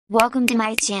Welcome to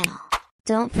my channel.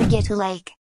 Don't forget to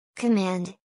like,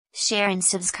 comment, share and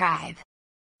subscribe.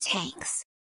 Thanks.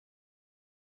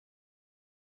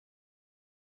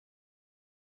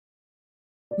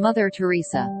 Mother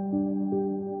Teresa.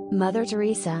 Mother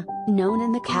Teresa, known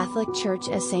in the Catholic Church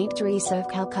as Saint Teresa of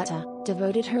Calcutta,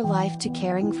 devoted her life to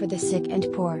caring for the sick and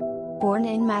poor. Born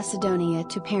in Macedonia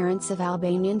to parents of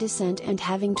Albanian descent and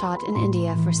having taught in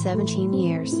India for 17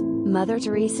 years, Mother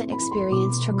Teresa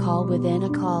experienced her call within a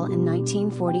call in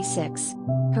 1946.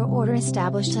 Her order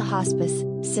established a hospice,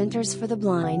 centers for the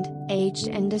blind, aged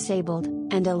and disabled,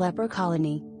 and a leper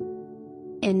colony.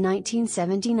 In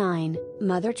 1979,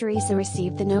 Mother Teresa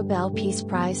received the Nobel Peace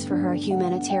Prize for her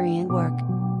humanitarian work.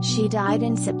 She died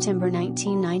in September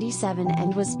 1997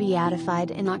 and was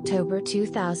beatified in October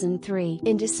 2003.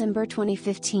 In December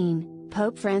 2015,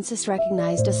 Pope Francis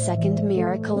recognized a second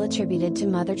miracle attributed to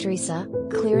Mother Teresa,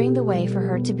 clearing the way for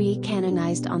her to be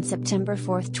canonized on September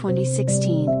 4,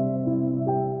 2016.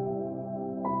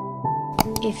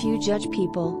 If you judge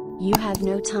people, you have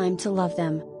no time to love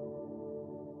them.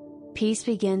 Peace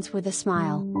begins with a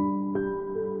smile.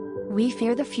 We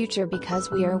fear the future because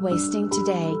we are wasting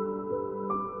today.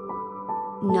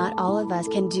 Not all of us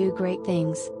can do great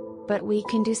things, but we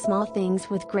can do small things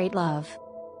with great love.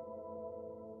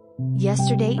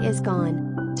 Yesterday is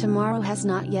gone, tomorrow has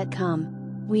not yet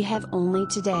come. We have only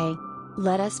today.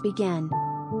 Let us begin.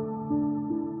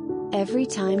 Every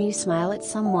time you smile at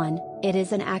someone, it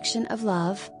is an action of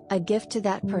love, a gift to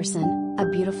that person, a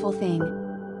beautiful thing.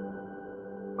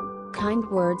 Kind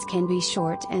words can be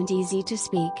short and easy to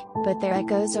speak, but their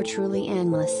echoes are truly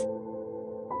endless.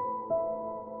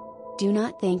 Do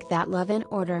not think that love in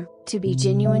order to be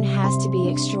genuine has to be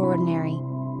extraordinary.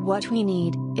 What we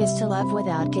need is to love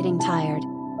without getting tired.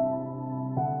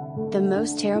 The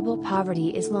most terrible poverty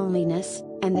is loneliness,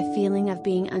 and the feeling of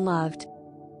being unloved.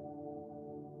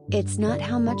 It's not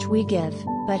how much we give,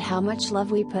 but how much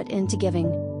love we put into giving.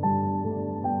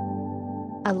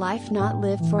 A life not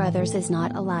lived for others is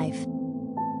not a life.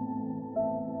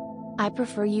 I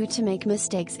prefer you to make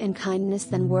mistakes in kindness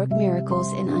than work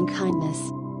miracles in unkindness.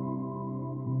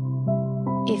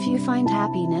 If you find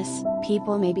happiness,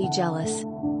 people may be jealous.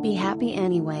 Be happy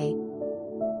anyway.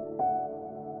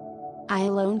 I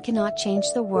alone cannot change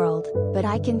the world, but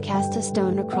I can cast a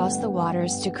stone across the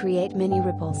waters to create many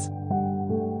ripples.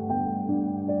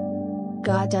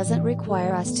 God doesn't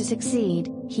require us to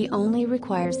succeed, He only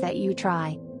requires that you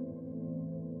try.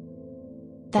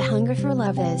 The hunger for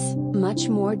love is much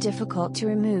more difficult to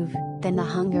remove than the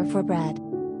hunger for bread.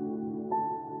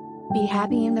 Be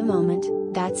happy in the moment,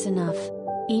 that's enough.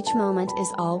 Each moment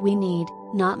is all we need,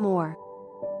 not more.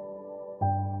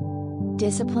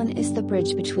 Discipline is the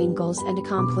bridge between goals and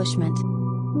accomplishment.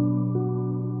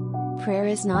 Prayer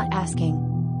is not asking.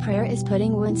 Prayer is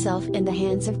putting oneself in the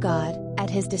hands of God,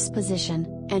 at His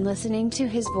disposition, and listening to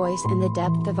His voice in the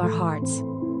depth of our hearts.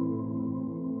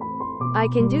 I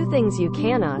can do things you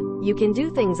cannot, you can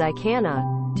do things I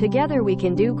cannot, together we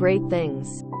can do great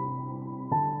things.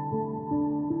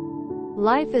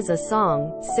 Life is a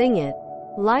song, sing it.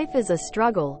 Life is a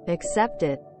struggle, accept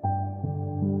it.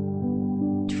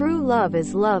 True love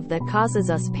is love that causes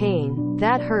us pain,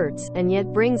 that hurts, and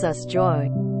yet brings us joy.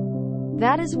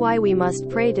 That is why we must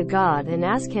pray to God and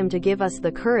ask Him to give us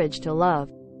the courage to love.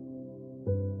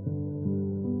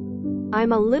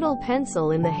 I'm a little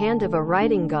pencil in the hand of a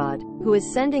writing God, who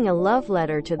is sending a love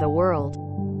letter to the world.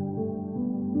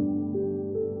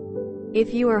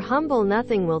 If you are humble,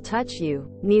 nothing will touch you,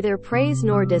 neither praise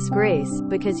nor disgrace,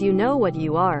 because you know what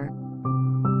you are.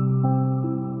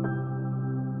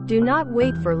 Do not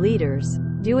wait for leaders,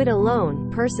 do it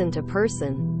alone, person to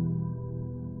person.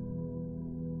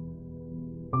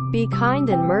 Be kind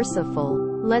and merciful,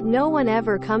 let no one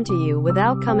ever come to you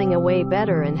without coming away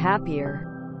better and happier.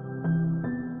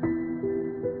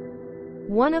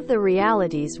 One of the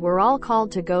realities we're all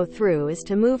called to go through is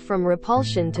to move from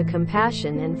repulsion to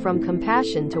compassion and from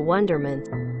compassion to wonderment.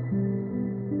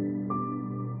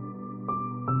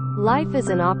 Life is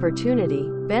an opportunity,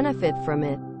 benefit from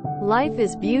it. Life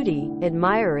is beauty,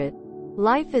 admire it.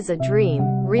 Life is a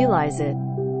dream, realize it.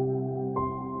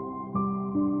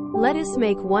 Let us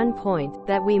make one point,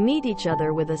 that we meet each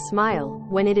other with a smile,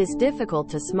 when it is difficult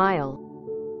to smile.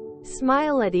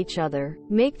 Smile at each other,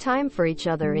 make time for each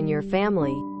other in your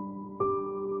family.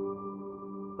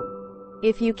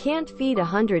 If you can't feed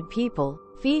 100 people,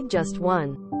 feed just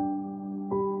one.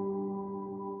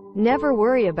 Never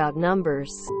worry about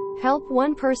numbers. Help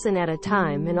one person at a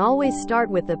time and always start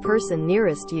with the person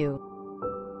nearest you.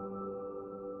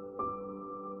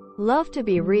 Love to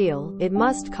be real, it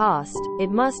must cost,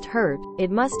 it must hurt, it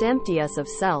must empty us of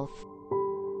self.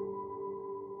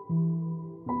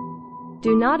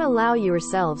 Do not allow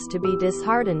yourselves to be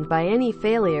disheartened by any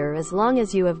failure as long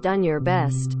as you have done your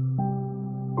best.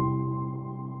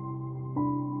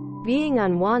 Being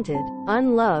unwanted,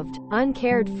 unloved,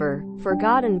 uncared for,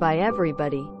 forgotten by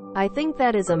everybody, I think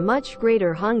that is a much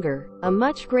greater hunger, a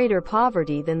much greater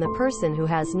poverty than the person who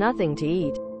has nothing to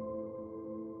eat.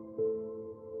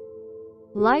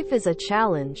 Life is a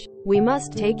challenge. We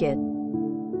must take it.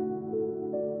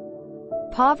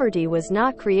 Poverty was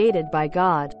not created by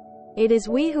God. It is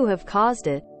we who have caused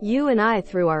it, you and I,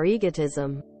 through our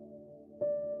egotism.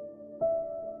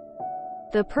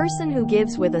 The person who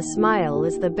gives with a smile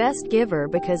is the best giver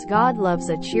because God loves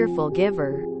a cheerful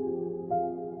giver.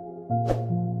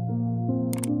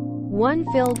 One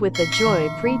filled with the joy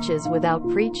preaches without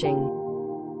preaching.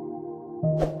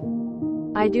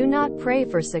 I do not pray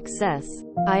for success,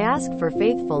 I ask for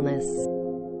faithfulness.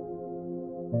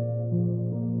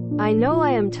 I know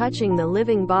I am touching the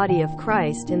living body of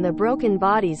Christ in the broken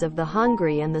bodies of the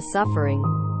hungry and the suffering.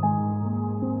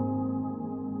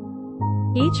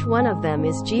 Each one of them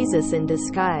is Jesus in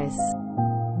disguise.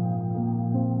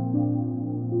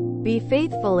 Be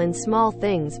faithful in small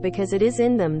things because it is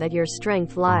in them that your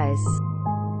strength lies.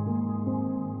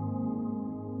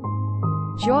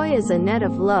 Joy is a net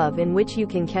of love in which you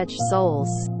can catch souls.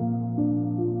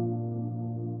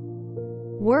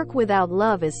 Work without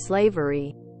love is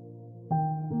slavery.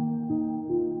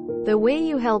 The way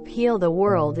you help heal the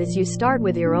world is you start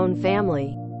with your own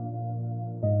family.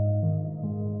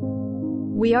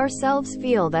 We ourselves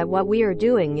feel that what we are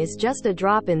doing is just a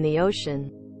drop in the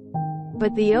ocean.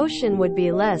 But the ocean would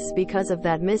be less because of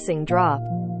that missing drop.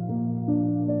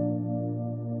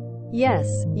 Yes,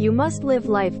 you must live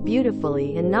life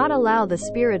beautifully and not allow the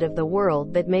spirit of the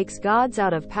world that makes gods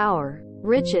out of power,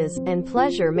 riches, and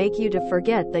pleasure make you to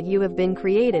forget that you have been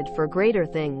created for greater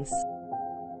things.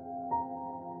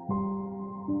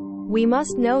 We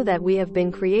must know that we have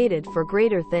been created for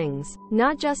greater things,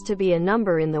 not just to be a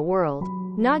number in the world,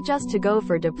 not just to go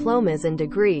for diplomas and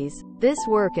degrees, this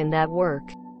work and that work.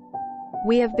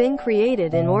 We have been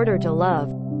created in order to love.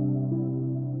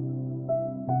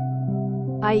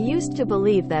 I used to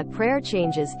believe that prayer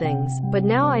changes things, but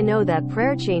now I know that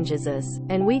prayer changes us,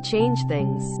 and we change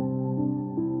things.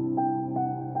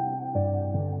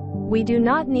 We do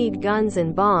not need guns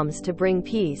and bombs to bring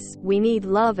peace, we need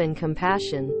love and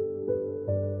compassion.